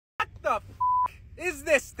the f is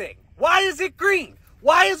this thing? Why is it green?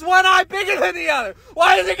 Why is one eye bigger than the other?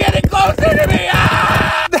 Why is it getting closer to me?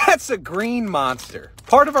 Ah! That's a green monster.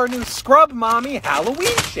 Part of our new Scrub Mommy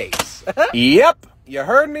Halloween shapes. Yep, you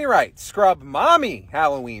heard me right. Scrub Mommy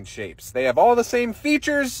Halloween shapes. They have all the same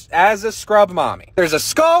features as a Scrub Mommy. There's a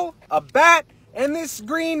skull, a bat, and this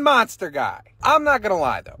green monster guy. I'm not gonna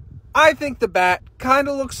lie though. I think the bat kind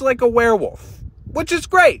of looks like a werewolf, which is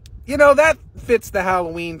great. You know, that fits the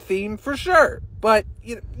Halloween theme for sure. But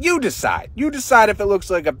you decide. You decide if it looks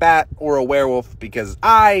like a bat or a werewolf, because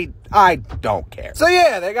I don't care. So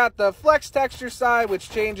yeah, they got the flex texture side, which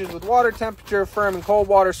changes with water temperature, firm and cold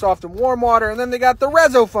water, soft and warm water, and then they got the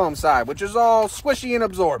Resofoam side, which is all squishy and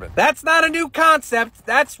absorbent. That's not a new concept.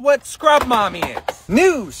 That's what Scrub Mommy is.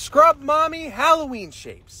 New Scrub Mommy Halloween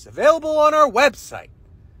shapes, available on our website.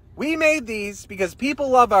 We made these because people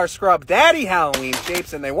love our Scrub Daddy Halloween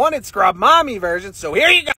shapes and they wanted Scrub Mommy versions, so here you go.